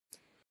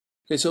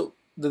Okay, so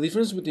the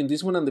difference between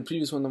this one and the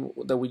previous one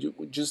that we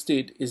just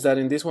did is that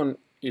in this one,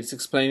 it's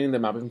explaining the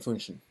mapping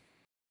function.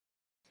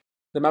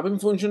 The mapping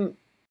function,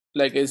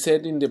 like I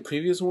said in the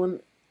previous one,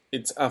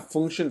 it's a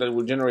function that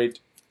will generate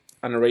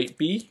an array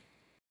B,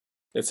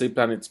 let's say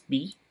planets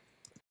B,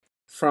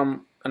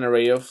 from an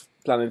array of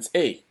planets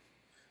A.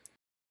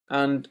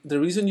 And the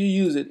reason you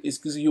use it is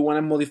because you want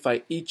to modify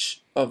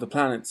each of the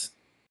planets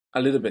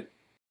a little bit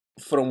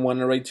from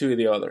one array to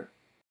the other.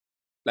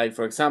 Like,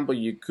 for example,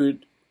 you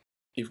could,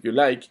 if you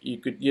like, you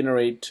could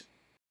generate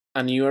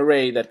a new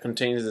array that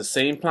contains the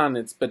same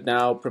planets, but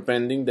now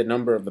prepending the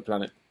number of the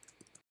planet.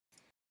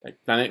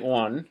 Like planet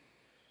 1,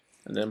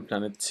 and then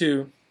planet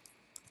 2,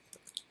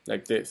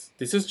 like this.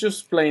 This is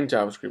just plain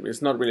JavaScript.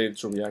 It's not related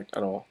to React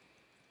at all.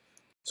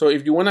 So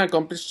if you want to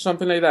accomplish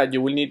something like that,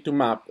 you will need to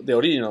map the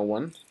original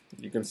one.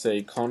 You can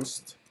say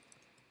const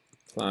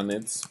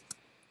planets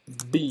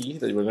B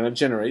that we're going to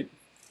generate.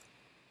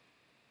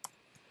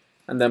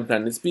 And then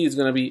planets B is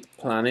going to be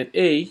planet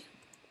A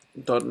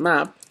dot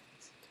map.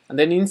 And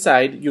then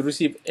inside you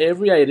receive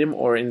every item,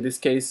 or in this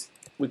case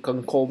we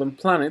can call them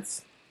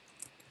planets,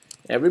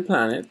 every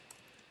planet,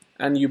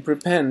 and you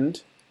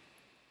prepend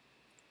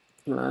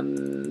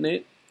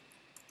planet.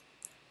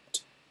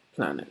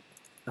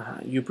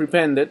 You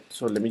prepend it,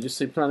 so let me just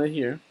say planet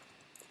here.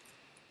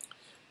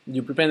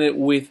 You prepend it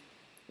with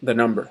the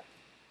number.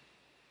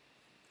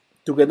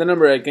 To get the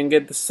number, I can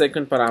get the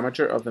second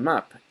parameter of the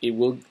map. It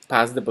will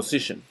pass the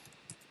position.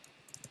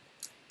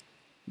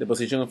 The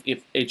position of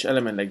each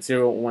element, like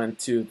 0, 1,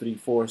 2, 3,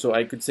 4. So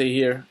I could say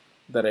here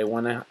that I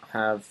want to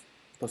have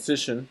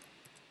position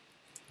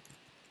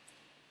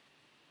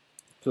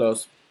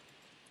plus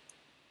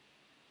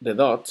the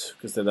dot,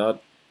 because the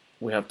dot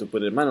we have to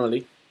put it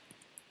manually,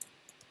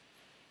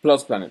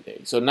 plus planet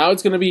A. So now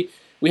it's going to be,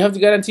 we have to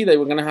guarantee that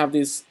we're going to have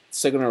this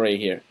second array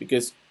here,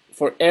 because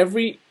for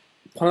every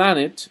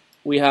planet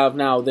we have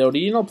now the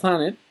original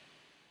planet.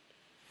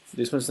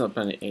 This one's not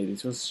planet A,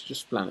 this one's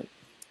just planet.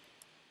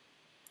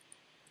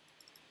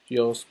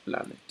 Just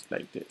planet,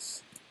 like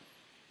this.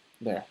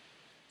 There.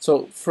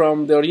 So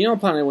from the original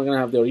planet, we're going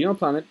to have the original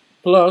planet,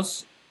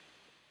 plus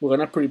we're going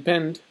to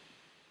prepend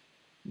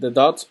the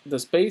dot, the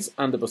space,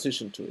 and the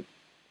position to it.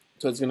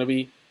 So it's going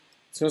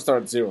to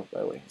start at 0, by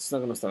the way. It's not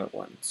going to start at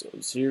 1. So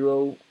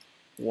 0,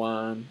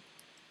 1,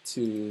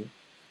 2,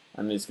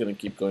 and it's going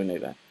to keep going like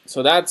that.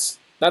 So that's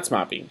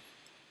mapping.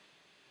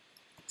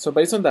 So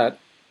based on that,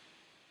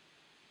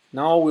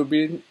 now we're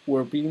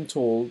being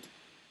told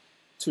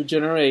to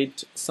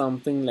generate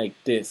something like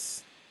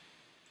this.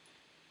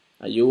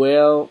 A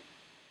UL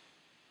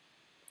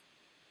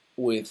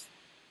with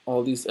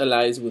all these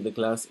LIs with the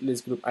class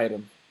list group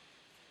item.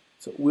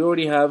 So we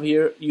already have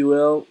here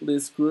UL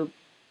list group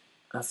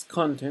as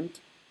content.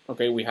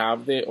 Okay, we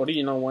have the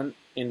original one.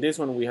 In this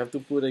one, we have to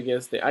put, I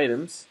guess, the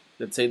items.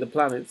 Let's say the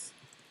planets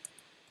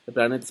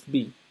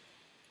B.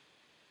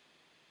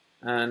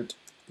 And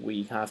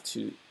we have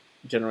to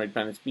generate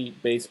planets B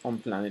based on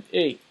planet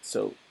A.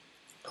 So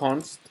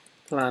const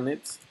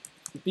planets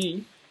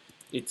B,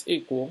 it's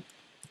equal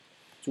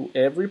to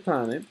every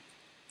planet.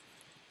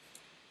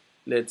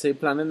 Let's say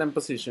planet and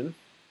position.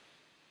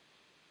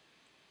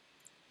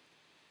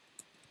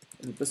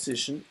 And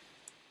position.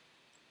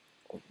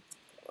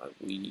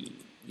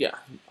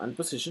 And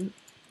position.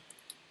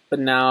 But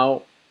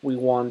now we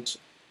want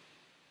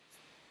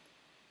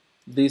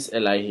this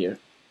li here,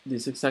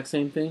 this exact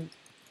same thing.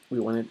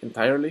 We want it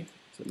entirely,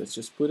 so let's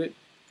just put it.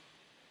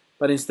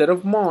 But instead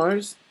of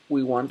Mars,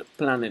 we want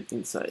planet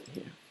inside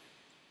here.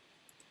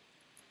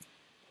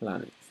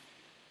 Planet.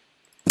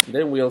 And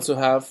then we also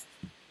have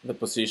the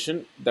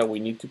position that we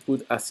need to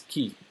put as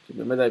key.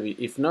 Remember that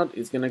if not,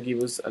 it's gonna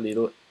give us a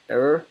little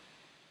error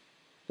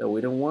that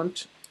we don't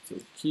want. So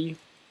key,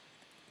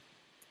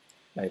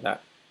 like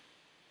that.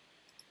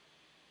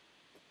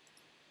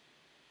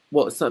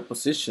 Well, it's not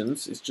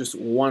positions, it's just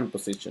one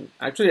position.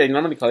 Actually, I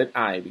normally call it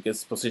I,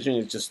 because position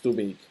is just too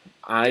big.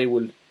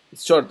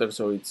 It's shorter,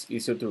 so it's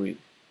easier to read.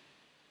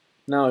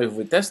 Now, if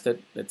we test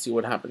it, let's see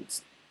what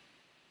happens.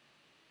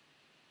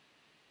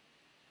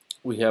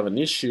 We have an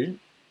issue,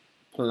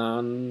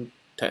 plan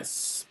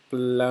test.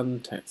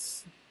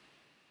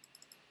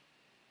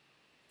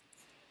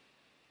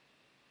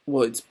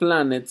 Well, it's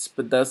planets,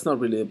 but that's not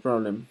really the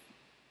problem.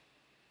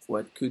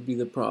 What could be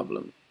the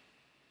problem?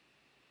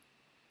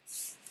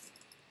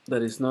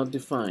 That is not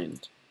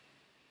defined.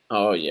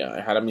 Oh yeah,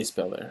 I had a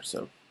misspell there,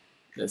 so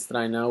let's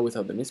try now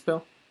without the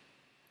misspell.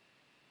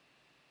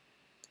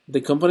 The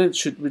component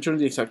should return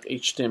the exact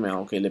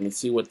HTML. Okay, let me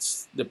see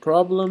what's the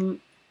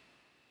problem.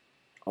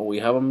 Oh, we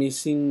have a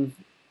missing.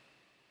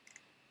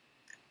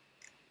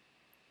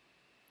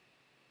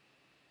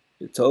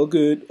 It's all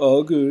good,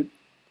 all good.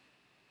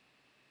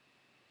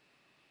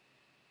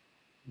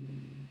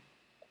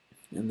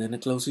 And then a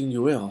closing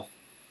URL.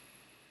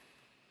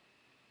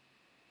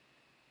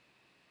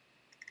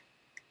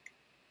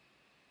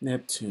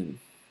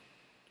 Neptune.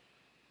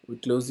 We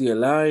close the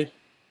li.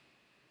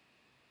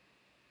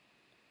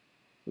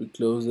 We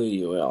close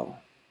the UL.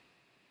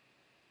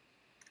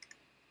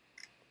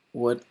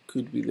 What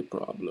could be the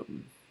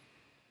problem?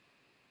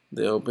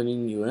 the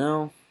opening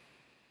UL.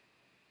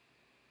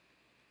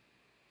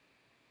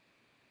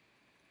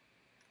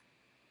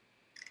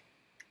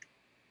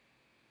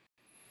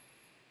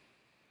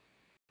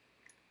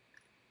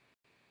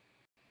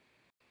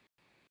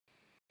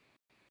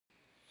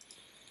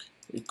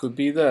 It could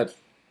be that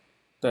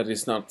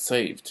is not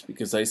saved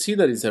because I see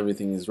that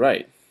everything is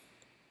right.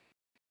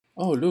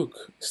 Oh,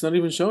 look, it's not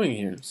even showing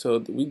here. So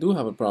we do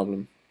have a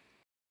problem.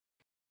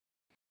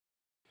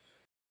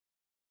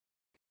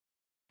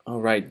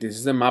 All right, this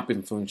is the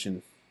mapping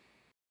function.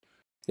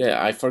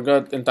 Yeah, I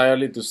forgot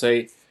entirely to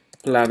say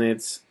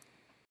planets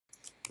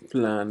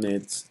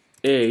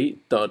a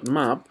dot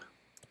map,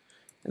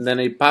 and then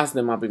I pass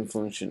the mapping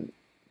function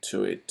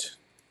to it.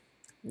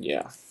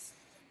 Yeah.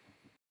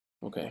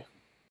 Okay.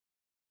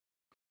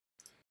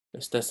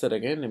 Let's test it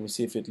again. Let me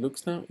see if it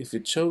looks now. If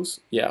it shows,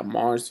 yeah,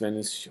 Mars,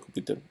 Venus,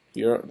 Jupiter.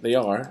 Here they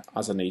are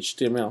as an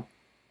HTML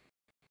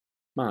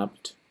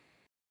mapped.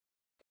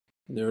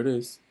 There it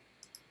is.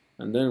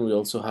 And then we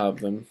also have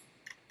them.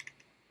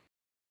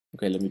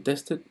 Okay, let me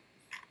test it.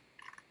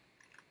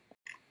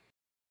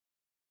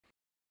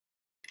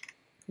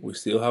 We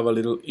still have a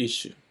little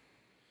issue.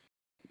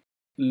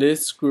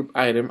 List group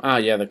item. Ah,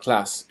 yeah, the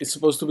class. It's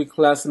supposed to be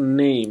class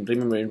name.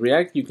 Remember, in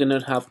React, you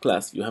cannot have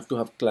class. You have to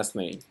have class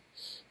name.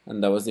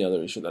 And that was the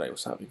other issue that I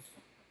was having.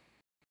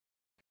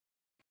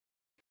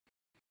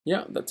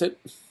 Yeah, that's it.